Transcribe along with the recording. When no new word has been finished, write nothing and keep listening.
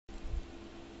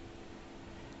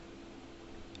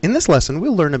In this lesson,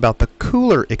 we'll learn about the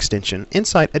Kuler extension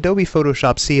inside Adobe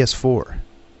Photoshop CS4.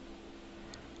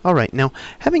 Alright, now,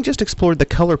 having just explored the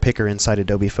color picker inside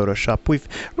Adobe Photoshop, we've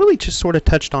really just sort of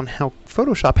touched on how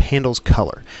Photoshop handles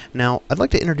color. Now, I'd like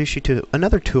to introduce you to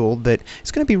another tool that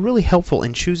is going to be really helpful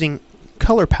in choosing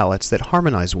color palettes that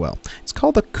harmonize well. It's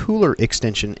called the Kuler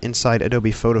extension inside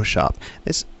Adobe Photoshop.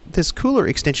 This Kuler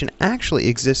extension actually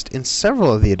exists in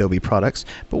several of the Adobe products,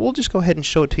 but we'll just go ahead and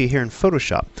show it to you here in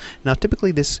Photoshop. Now,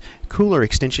 typically this Kuler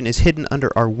extension is hidden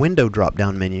under our Window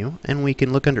drop-down menu, and we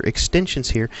can look under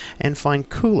Extensions here and find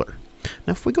Kuler.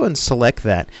 Now, if we go and select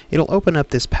that, it'll open up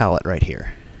this palette right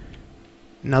here.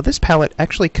 Now, this palette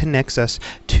actually connects us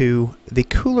to the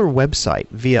Kuler website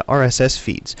via RSS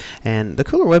feeds, and the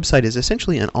Kuler website is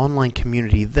essentially an online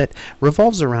community that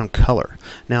revolves around color.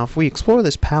 Now, if we explore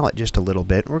this palette just a little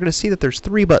bit, we're going to see that there's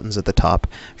three buttons at the top.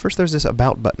 First, there's this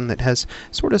About button that has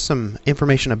sort of some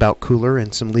information about Kuler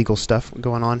and some legal stuff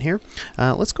going on here.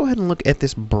 Let's go ahead and look at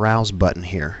this Browse button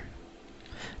here.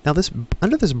 Now,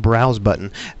 under this Browse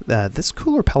button, this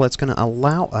Kuler palette is going to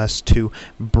allow us to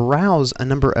browse a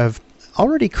number of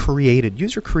already created,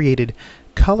 user-created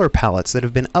color palettes that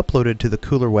have been uploaded to the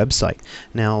Kuler website.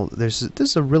 Now, this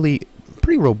is a really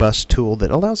pretty robust tool that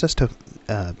allows us to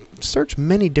search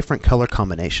many different color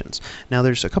combinations. Now,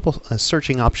 there's a couple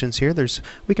searching options here.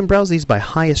 We can browse these by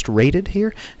highest rated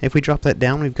here. If we drop that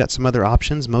down, we've got some other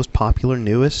options: most popular,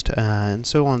 newest, and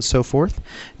so on and so forth.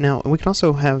 Now, we can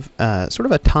also have sort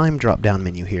of a time drop-down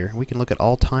menu here. We can look at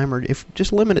all time, or if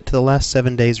just limit it to the last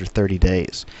 7 days or 30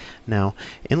 days. Now,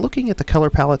 in looking at the color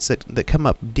palettes that come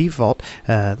up default,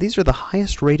 these are the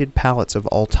highest rated palettes of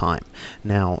all time.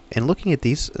 Now, in looking at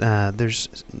these,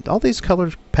 all these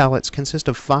color palettes consist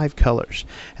of 5 colors.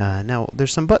 Now,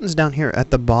 there's some buttons down here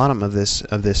at the bottom of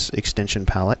this extension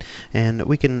palette, and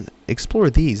we can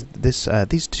explore these.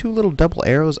 These two little double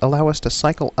arrows allow us to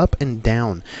cycle up and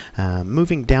down,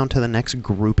 moving down to the next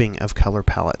grouping of color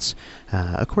palettes,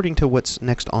 according to what's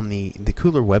next on the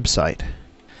Kuler website.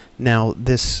 Now,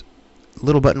 this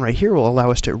little button right here will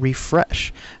allow us to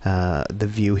refresh the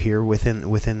view here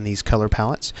within these color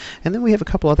palettes. And then we have a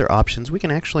couple other options. We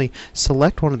can actually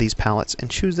select one of these palettes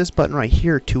and choose this button right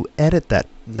here to edit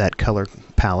that color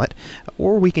palette,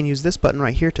 or we can use this button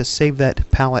right here to save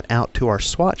that palette out to our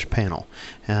swatch panel.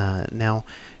 Now,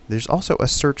 there's also a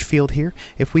search field here.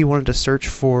 If we wanted to search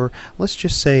for, let's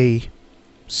just say,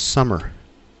 summer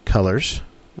colors,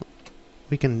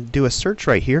 we can do a search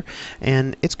right here,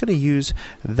 and it's going to use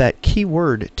that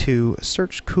keyword to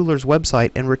search Kuler's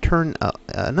website and return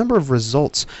a number of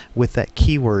results with that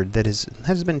keyword that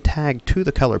has been tagged to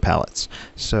the color palettes.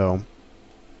 So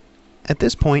at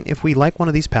this point, if we like one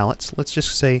of these palettes, let's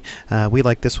just say we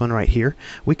like this one right here,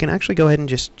 we can actually go ahead and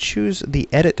just choose the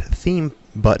Edit Theme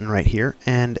button right here,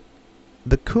 and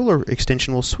the Kuler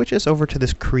extension will switch us over to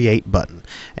this Create button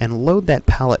and load that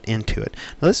palette into it.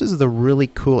 Now, this is the really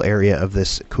cool area of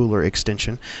this Kuler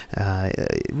extension.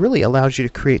 It really allows you to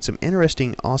create some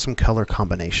interesting, awesome color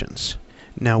combinations.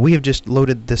 Now, we have just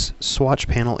loaded this swatch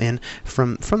panel in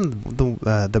from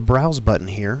the Browse button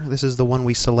here. This is the one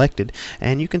we selected,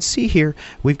 and you can see here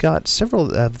we've got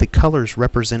several of the colors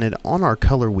represented on our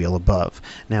color wheel above.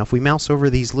 Now, if we mouse over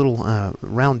these little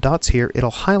round dots here,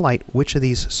 it'll highlight which of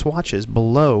these swatches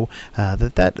below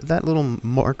that little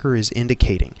marker is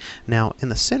indicating. Now, in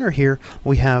the center here,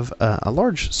 we have a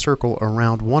large circle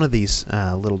around one of these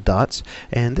little dots,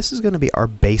 and this is going to be our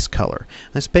base color.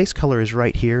 This base color is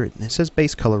right here. It says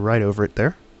base color right over it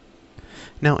there.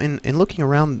 Now, in looking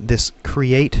around this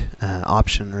Create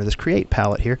option, or this Create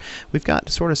palette here, we've got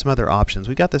sort of some other options.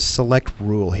 We've got this Select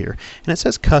Rule here, and it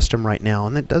says Custom right now,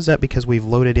 and it does that because we've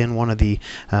loaded in one of the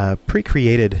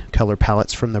pre-created color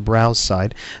palettes from the Browse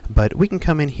side. But we can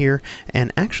come in here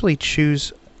and actually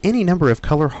choose any number of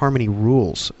color harmony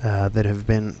rules that have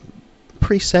been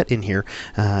preset in here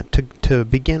to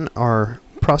begin our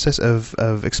process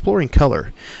of exploring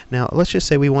color. Now, let's just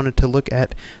say we wanted to look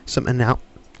at some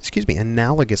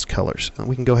analogous colors.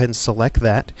 We can go ahead and select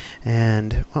that,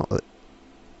 and well,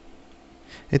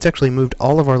 it's actually moved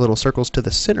all of our little circles to the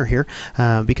center here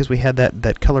because we had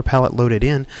that color palette loaded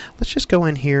in. Let's just go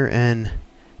in here and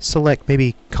select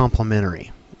maybe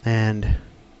complementary, and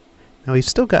now we've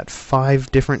still got 5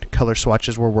 different color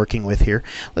swatches we're working with here.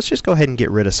 Let's just go ahead and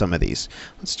get rid of some of these.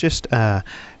 Let's just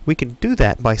we can do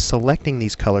that by selecting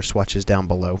these color swatches down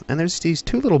below, and there's these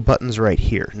 2 little buttons right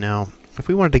here. Now, if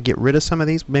we wanted to get rid of some of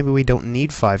these, maybe we don't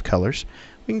need 5 colors,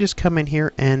 we can just come in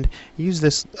here and use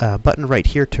this button right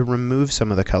here to remove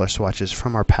some of the color swatches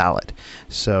from our palette.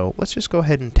 So let's just go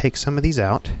ahead and take some of these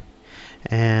out,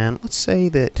 and let's say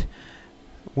that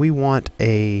we want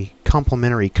a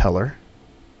complementary color.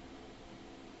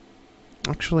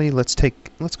 Actually, let's go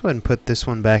ahead and put this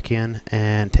one back in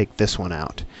and take this one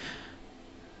out.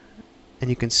 And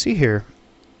you can see here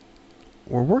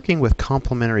we're working with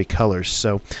complementary colors.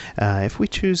 So if we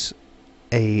choose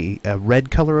a red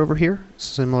color over here,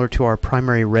 similar to our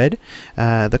primary red,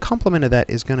 the complement of that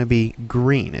is going to be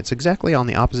green. It's exactly on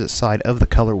the opposite side of the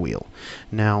color wheel.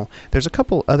 Now, there's a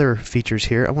couple other features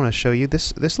here I want to show you.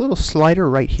 This little slider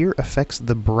right here affects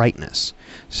the brightness.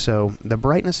 So the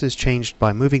brightness is changed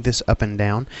by moving this up and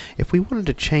down. If we wanted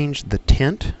to change the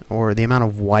tint, or the amount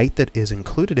of white that is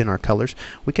included in our colors,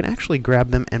 we can actually grab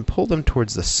them and pull them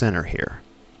towards the center here.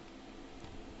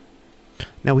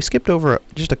 Now, we skipped over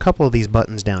just a couple of these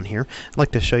buttons down here. I'd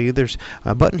like to show you there's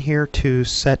a button here to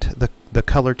set the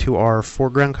color to our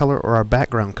foreground color or our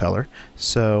background color.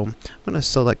 So I'm going to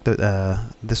select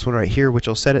this one right here, which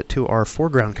will set it to our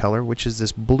foreground color, which is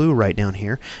this blue right down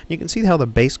here. You can see how the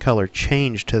base color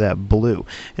changed to that blue,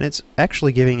 and it's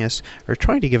actually giving us, or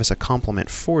trying to give us, a complement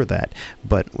for that.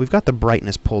 But we've got the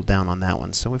brightness pulled down on that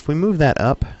one. So if we move that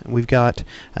up, we've got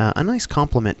a nice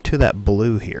complement to that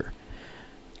blue here.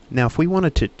 Now, if we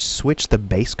wanted to switch the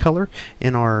base color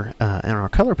in our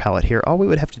color palette here, all we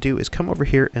would have to do is come over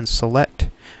here and select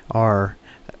our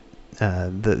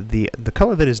the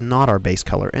color that is not our base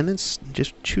color, and then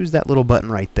just choose that little button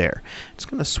right there. It's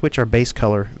going to switch our base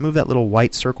color, move that little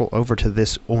white circle over to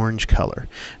this orange color.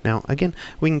 Now, again,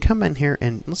 we can come in here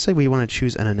and let's say we want to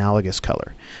choose an analogous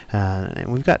color. And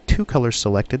we've got two colors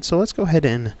selected, so let's go ahead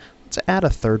and let's add a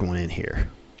third one in here.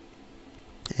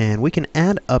 And we can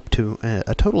add up to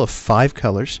a total of 5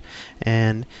 colors,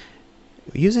 and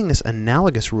using this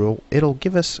analogous rule, it'll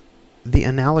give us the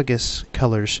analogous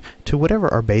colors to whatever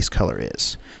our base color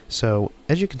is. So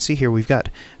as you can see here, we've got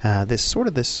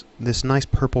this nice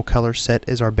purple color set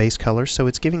as our base color, so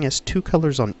it's giving us 2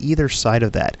 colors on either side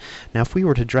of that. Now, if we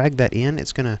were to drag that in,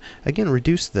 it's going to again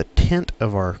reduce the tint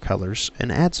of our colors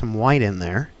and add some white in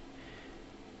there.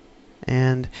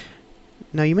 And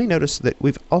now you may notice that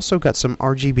we've also got some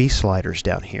RGB sliders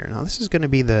down here. Now this is going to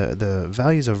be the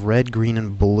values of red, green,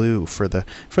 and blue for the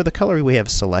color we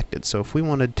have selected. So if we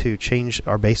wanted to change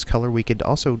our base color, we could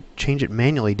also change it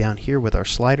manually down here with our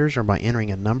sliders or by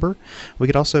entering a number. We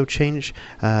could also change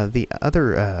the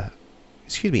other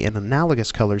and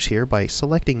analogous colors here by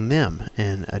selecting them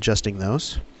and adjusting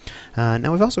those.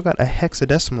 Now we've also got a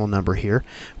hexadecimal number here,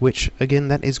 which again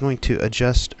that is going to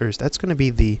adjust, or that's going to be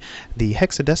the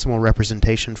hexadecimal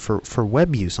representation for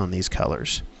web use on these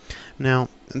colors. Now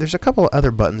there's a couple of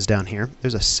other buttons down here.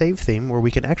 There's a save theme where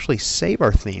we can actually save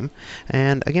our theme,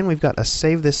 and again we've got a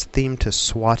save this theme to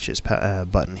swatches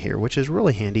button here, which is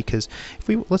really handy because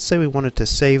if let's say we wanted to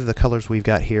save the colors we've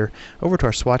got here over to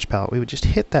our swatch palette, we would just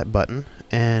hit that button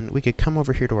and we could come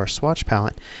over here to our swatch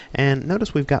palette, and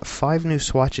notice we've got 5 new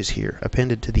swatches here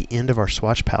appended to the end of our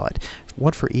swatch palette,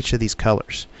 one for each of these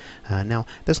colors. Now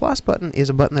this last button is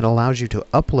a button that allows you to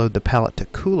upload the palette to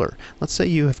Kuler. Let's say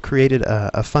you have created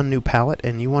a fun new palette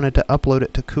and you wanted to upload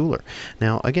it to Kuler.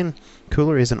 Now again,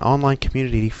 Kuler is an online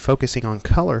community focusing on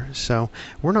color, so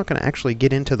we're not going to actually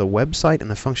get into the website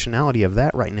and the functionality of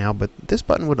that right now, but this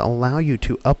button would allow you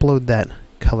to upload that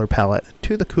color palette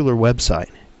to the Kuler website.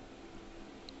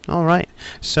 Alright,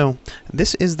 so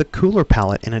this is the Kuler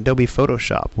palette in Adobe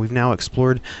Photoshop. We've now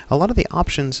explored a lot of the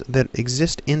options that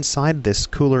exist inside this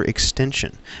Kuler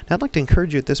extension. Now I'd like to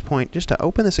encourage you at this point just to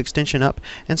open this extension up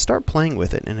and start playing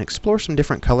with it and explore some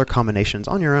different color combinations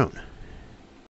on your own.